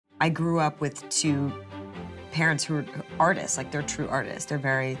I grew up with two parents who are artists, like they're true artists. They're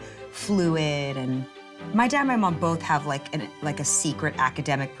very fluid, and my dad and my mom both have like a secret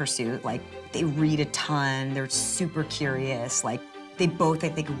academic pursuit. Like they read a ton, they're super curious. Like they both, I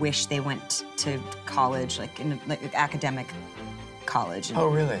think, wish they went to college, like in like academic college. Oh,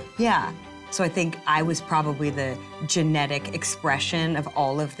 really? Yeah. So I think I was probably the genetic expression of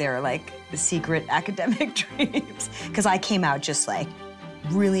all of their like secret academic dreams. Because I came out just like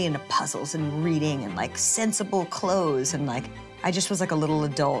really into puzzles and reading and like sensible clothes, and like I just was like a little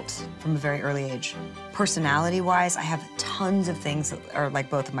adult from a very early age. Personality-wise, I have tons of things that are like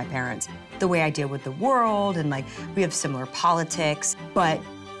both of my parents. The way I deal with the world, and like we have similar politics. But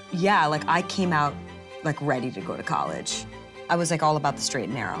yeah, like I came out like ready to go to college. I was like all about the straight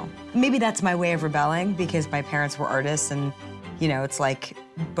and narrow. Maybe that's my way of rebelling, because my parents were artists, and you know, it's like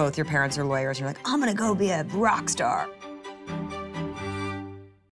both your parents are lawyers, and you're like, I'm gonna go be a rock star.